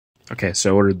Okay,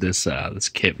 so I ordered this this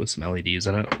kit with some LEDs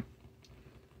in it,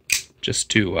 just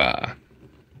to have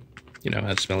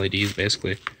some LEDs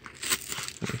basically.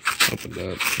 Open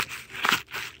that.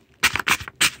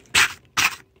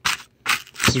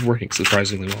 This is working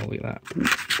surprisingly well. Look at that. Ooh,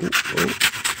 ooh.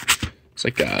 It's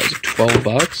like is it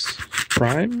 $12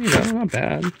 Prime. Not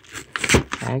bad.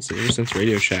 Honestly, ever since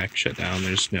Radio Shack shut down,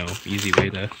 there's no easy way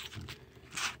to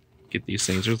get these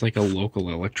things. There's like a local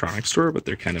electronics store, but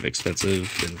they're kind of expensive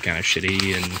and kind of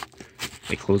shitty, and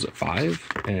they close at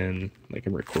 5. And like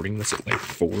I'm recording this at like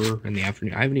 4 in the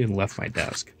afternoon. I haven't even left my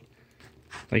desk,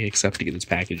 like except to get this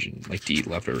package and like to eat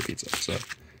leftover pizza. So,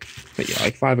 but yeah,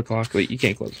 like 5 o'clock. Like you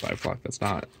can't close at 5 o'clock. That's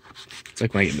not. It's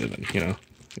like when I get moving,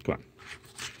 Like, come on.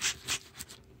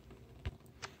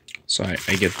 So I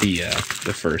get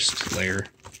the first layer,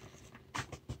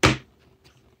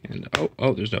 and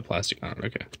oh, there's no plastic on it.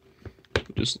 Okay.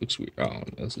 It just looks weird. Oh,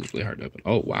 this is really hard to open.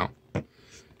 Oh, wow.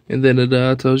 And then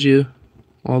it tells you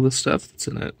all the stuff that's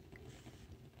in it.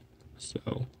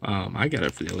 So, I got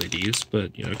it for the LEDs,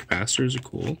 but, capacitors are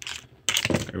cool.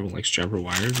 Everyone likes jumper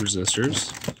wires,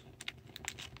 resistors,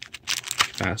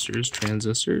 capacitors,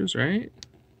 transistors, right?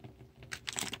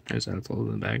 There's that. It's all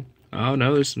in the bag. Oh,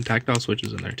 no, there's some tactile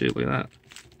switches in there, too. Look at that.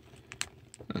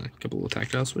 A couple of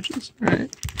tactile switches. All right.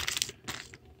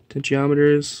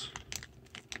 Potentiometers.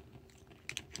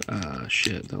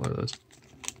 Shit, what are those?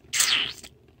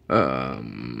 I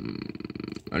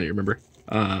don't even remember.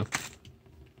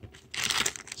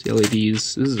 See,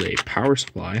 LEDs. This is a power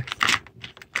supply.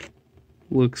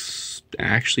 Looks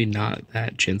actually not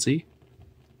that chintzy.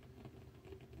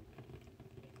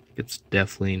 It's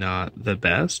definitely not the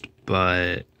best,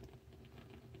 but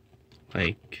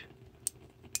like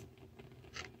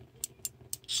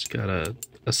it's got a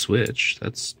switch.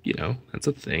 That's that's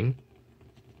a thing.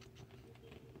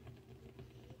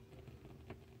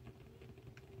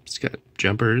 It's got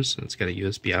jumpers and it's got a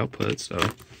USB output, so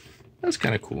that's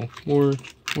kind of cool. More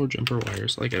jumper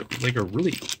wires, like a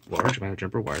really large amount of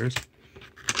jumper wires.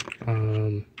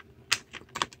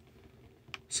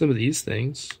 Some of these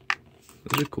things,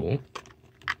 those are cool.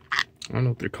 I don't know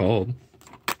what they're called.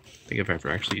 I think I've ever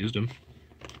actually used them.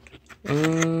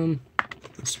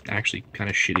 It's actually kind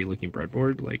of shitty looking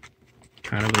breadboard. Like,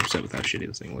 kind of upset with how shitty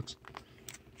this thing looks.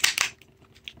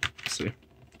 Let's see.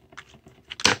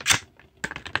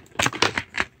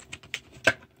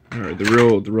 Alright, the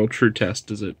real true test,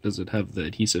 does it have the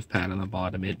adhesive pad on the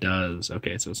bottom? It does.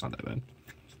 Okay, so it's not that bad.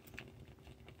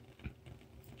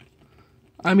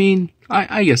 I mean,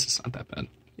 I guess it's not that bad.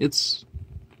 It's,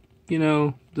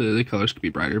 the colors could be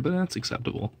brighter, but that's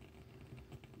acceptable.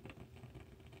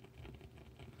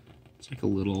 It's like a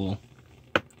little,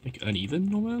 like,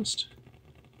 uneven almost.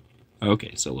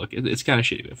 Okay, so look, it's kind of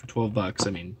shitty, but for $12,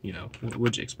 I mean,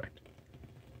 what'd you expect?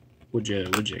 What'd you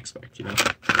expect,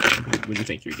 What'd you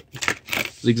think you were getting?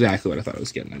 It's exactly what I thought I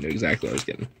was getting. I knew exactly what I was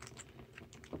getting.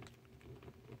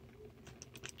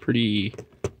 Pretty...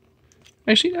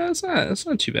 Actually, no, it's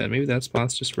not too bad. Maybe that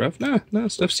spot's just rough. No,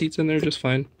 stuff seats in there just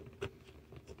fine.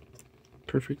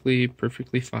 Perfectly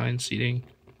fine seating.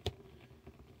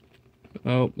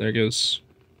 Oh, there goes...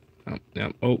 Oh, yeah,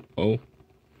 oh,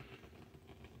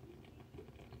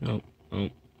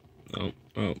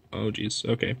 jeez.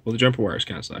 Okay, well, the jumper wires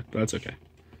kind of suck, but that's okay.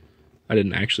 I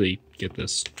didn't actually get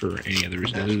this for any other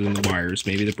reason other than the wires.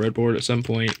 Maybe the breadboard at some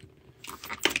point.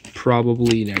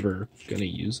 Probably never gonna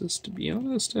use this, to be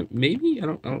honest. Maybe I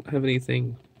don't have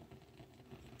anything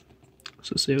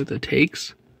to say what that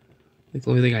takes. Like, the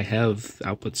only thing I have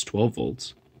outputs 12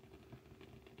 volts,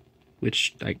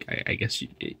 which I guess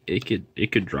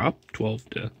it could drop 12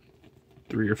 to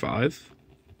 3 or 5.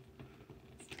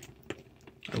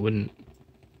 I wouldn't.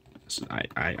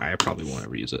 I probably won't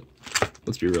ever use it.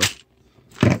 Let's be real.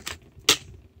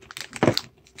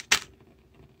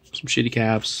 Some shitty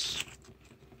caps.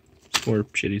 Some more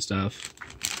shitty stuff.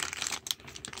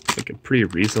 Like a pretty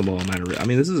reasonable amount of. I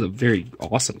mean, this is a very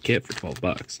awesome kit for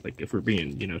 $12. Like, if we're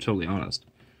being, totally honest,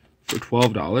 for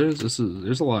 $12,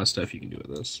 there's a lot of stuff you can do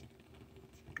with this.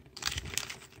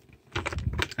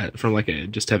 From like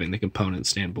just having the component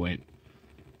standpoint.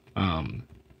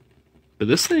 But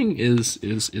this thing is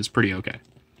pretty okay.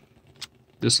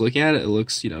 Just looking at it, it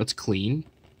looks, it's clean,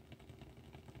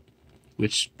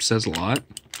 which says a lot.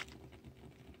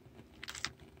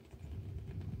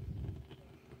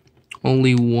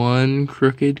 Only one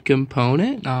crooked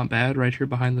component, not bad, right here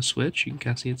behind the switch. You can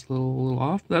kind of see it's a little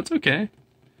off, but that's okay.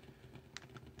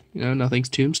 Nothing's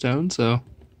tombstone, so.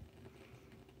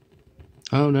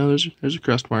 Oh no, there's a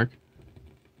crust mark.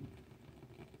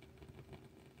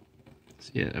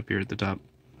 See it up here at the top.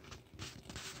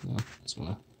 Oh, just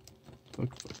wanna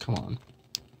come on.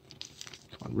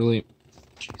 Come on, really?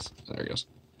 Jeez, there it goes.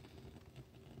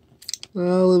 A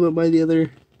little bit by the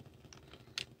other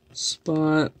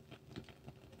spot.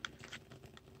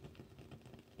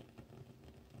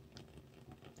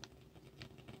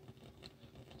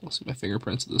 I'll see my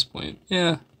fingerprints at this point.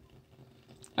 Yeah.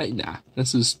 Nah,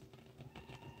 this is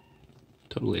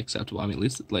totally acceptable. I mean, at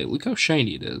least, like, look how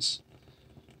shiny it is.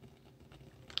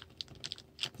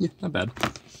 Yeah, not bad.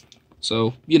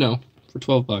 So, you know, for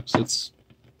 12 bucks, it's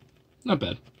not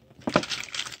bad.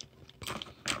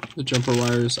 The jumper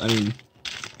wires, I mean,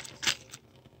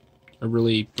 a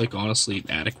really, like, honestly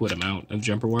adequate amount of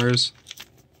jumper wires.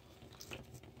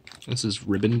 This is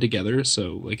ribboned together,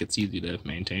 so, like, it's easy to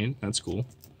maintain. That's cool.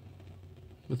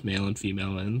 With male and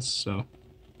female ends, so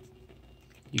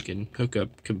you can hook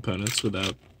up components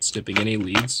without snipping any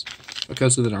leads. It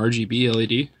comes with an RGB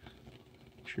LED.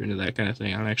 If you're into that kind of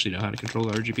thing, I don't actually know how to control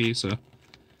the RGB, so...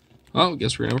 Oh, I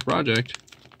guess we're gonna have a project.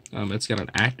 It's got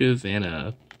an active and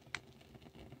a...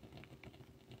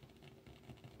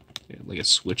 like a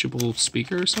switchable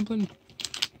speaker or something?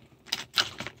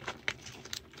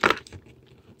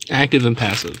 Active and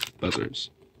passive buzzers.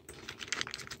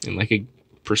 And like a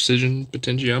precision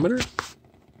potentiometer?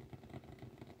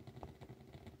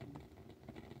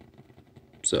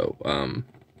 So,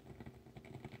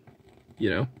 you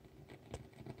know,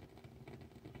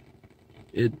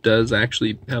 it does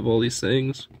actually have all these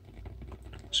things.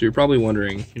 So you're probably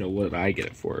wondering, you know, what did I get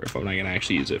it for if I'm not going to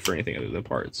actually use it for anything other than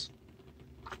parts.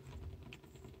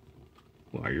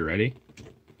 Well, are you ready?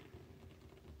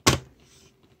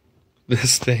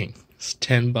 This thing is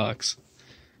 10 bucks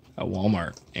at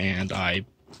Walmart, and I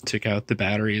took out the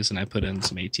batteries and I put in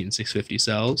some 18650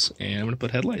 cells, and I'm going to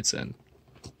put headlights in.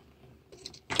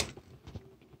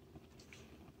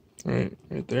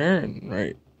 Right there, and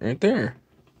right there.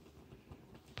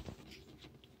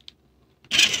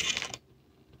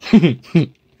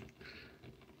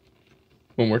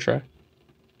 One more try.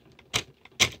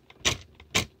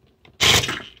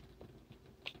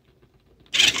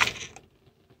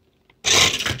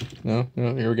 No,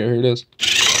 here we go, here it is.